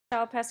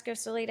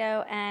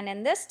Pescosolido, and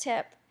in this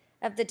tip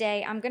of the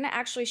day I'm going to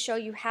actually show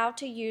you how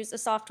to use a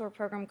software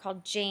program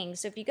called Jing.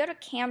 So if you go to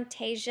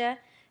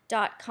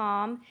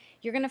camtasia.com,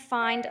 you're going to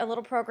find a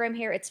little program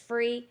here. It's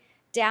free.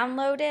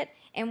 Download it,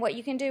 and what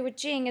you can do with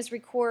Jing is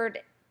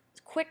record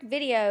quick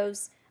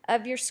videos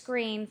of your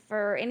screen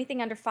for anything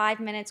under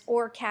 5 minutes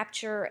or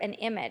capture an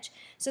image.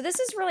 So this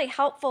is really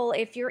helpful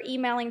if you're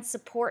emailing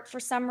support for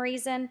some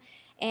reason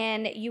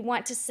and you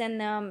want to send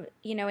them,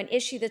 an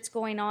issue that's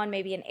going on,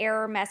 maybe an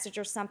error message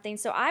or something.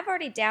 So I've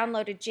already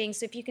downloaded Jing.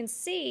 So if you can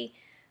see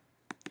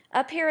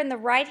up here in the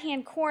right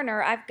hand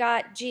corner, I've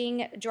got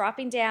Jing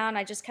dropping down.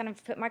 I just kind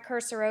of put my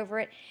cursor over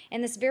it,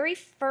 and this very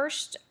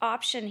first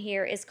option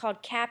here is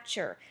called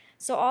capture.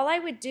 So all I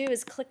would do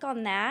is click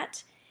on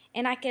that,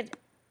 and I could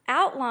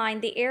outline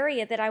the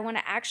area that I want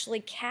to actually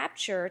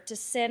capture to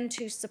send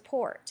to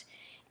support.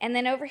 And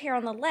then over here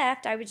on the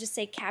left, I would just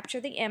say capture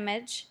the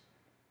image.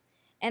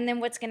 And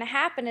then what's going to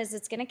happen is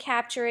it's going to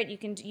capture it. You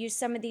can use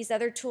some of these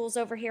other tools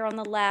over here on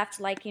the left,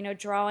 like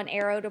draw an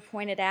arrow to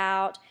point it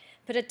out,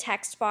 put a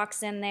text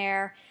box in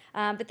there.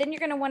 But then you're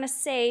going to want to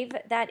save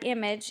that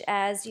image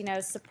as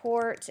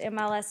support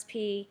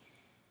MLSP,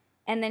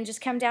 and then just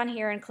come down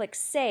here and click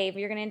save.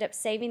 You're going to end up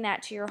saving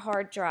that to your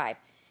hard drive.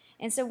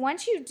 And so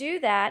once you do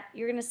that,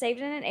 you're going to save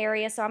it in an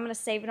area. So I'm going to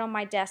save it on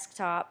my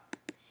desktop.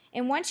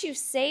 And once you've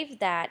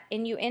saved that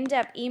and you end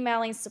up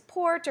emailing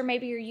support, or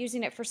maybe you're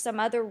using it for some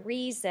other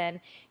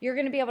reason, you're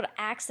going to be able to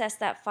access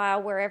that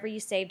file wherever you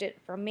saved it.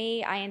 For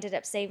me, I ended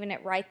up saving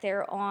it right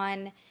there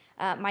on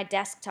my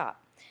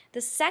desktop.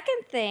 The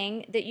second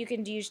thing that you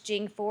can use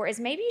Jing for is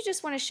maybe you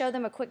just want to show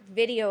them a quick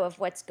video of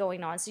what's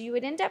going on. So you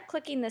would end up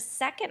clicking the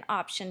second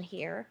option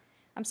here,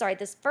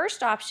 this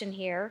first option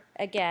here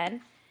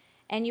again,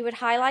 and you would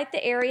highlight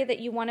the area that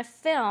you want to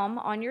film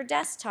on your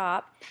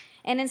desktop.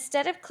 And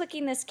instead of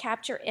clicking this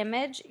capture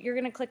image, you're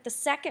going to click the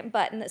second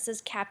button that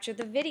says capture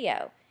the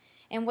video.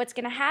 And what's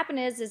going to happen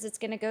is it's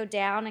going to go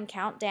down and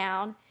count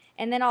down,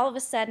 and then all of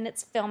a sudden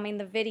it's filming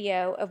the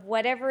video of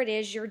whatever it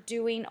is you're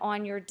doing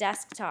on your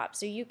desktop.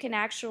 So you can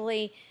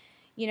actually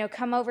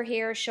come over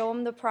here, show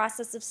them the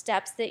process of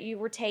steps that you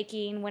were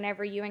taking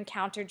whenever you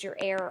encountered your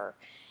error.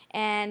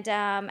 And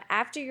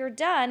after you're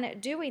done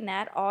doing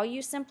that, all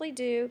you simply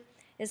do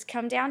is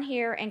come down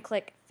here and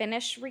click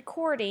finish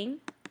recording.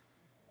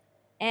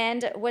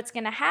 And what's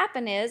going to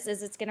happen is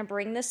it's going to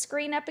bring the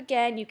screen up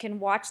again. You can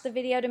watch the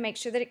video to make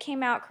sure that it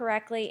came out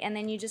correctly, and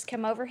then you just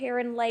come over here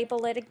and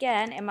label it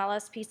again.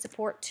 MLSP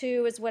support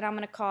 2 is what I'm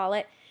going to call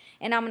it,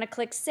 and I'm going to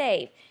click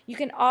save. You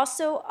can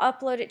also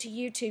upload it to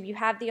YouTube. You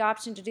have the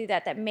option to do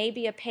that. That may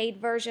be a paid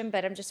version,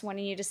 but I'm just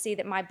wanting you to see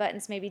that my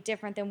buttons may be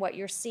different than what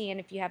you're seeing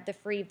if you have the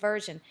free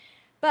version.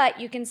 But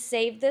you can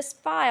save this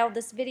file,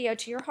 this video,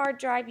 to your hard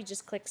drive. You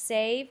just click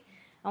save.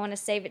 I want to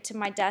save it to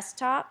my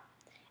desktop,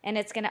 and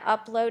it's going to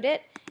upload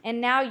it. And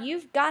now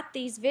you've got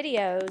these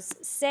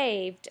videos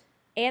saved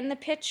and the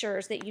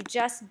pictures that you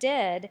just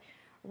did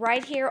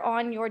right here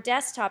on your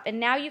desktop. And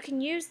now you can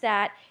use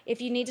that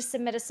if you need to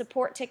submit a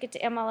support ticket to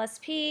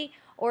MLSP,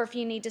 or if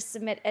you need to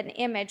submit an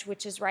image,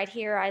 which is right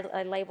here.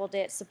 I labeled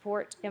it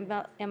support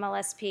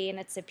MLSP, and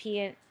it's a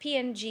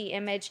PNG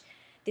image.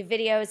 The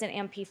video is an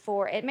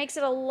MP4. It makes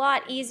it a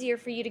lot easier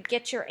for you to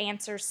get your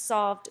answers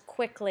solved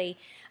quickly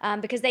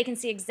because they can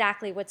see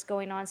exactly what's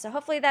going on. So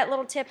hopefully that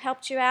little tip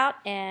helped you out,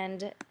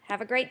 and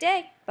have a great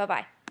day.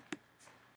 Bye-bye.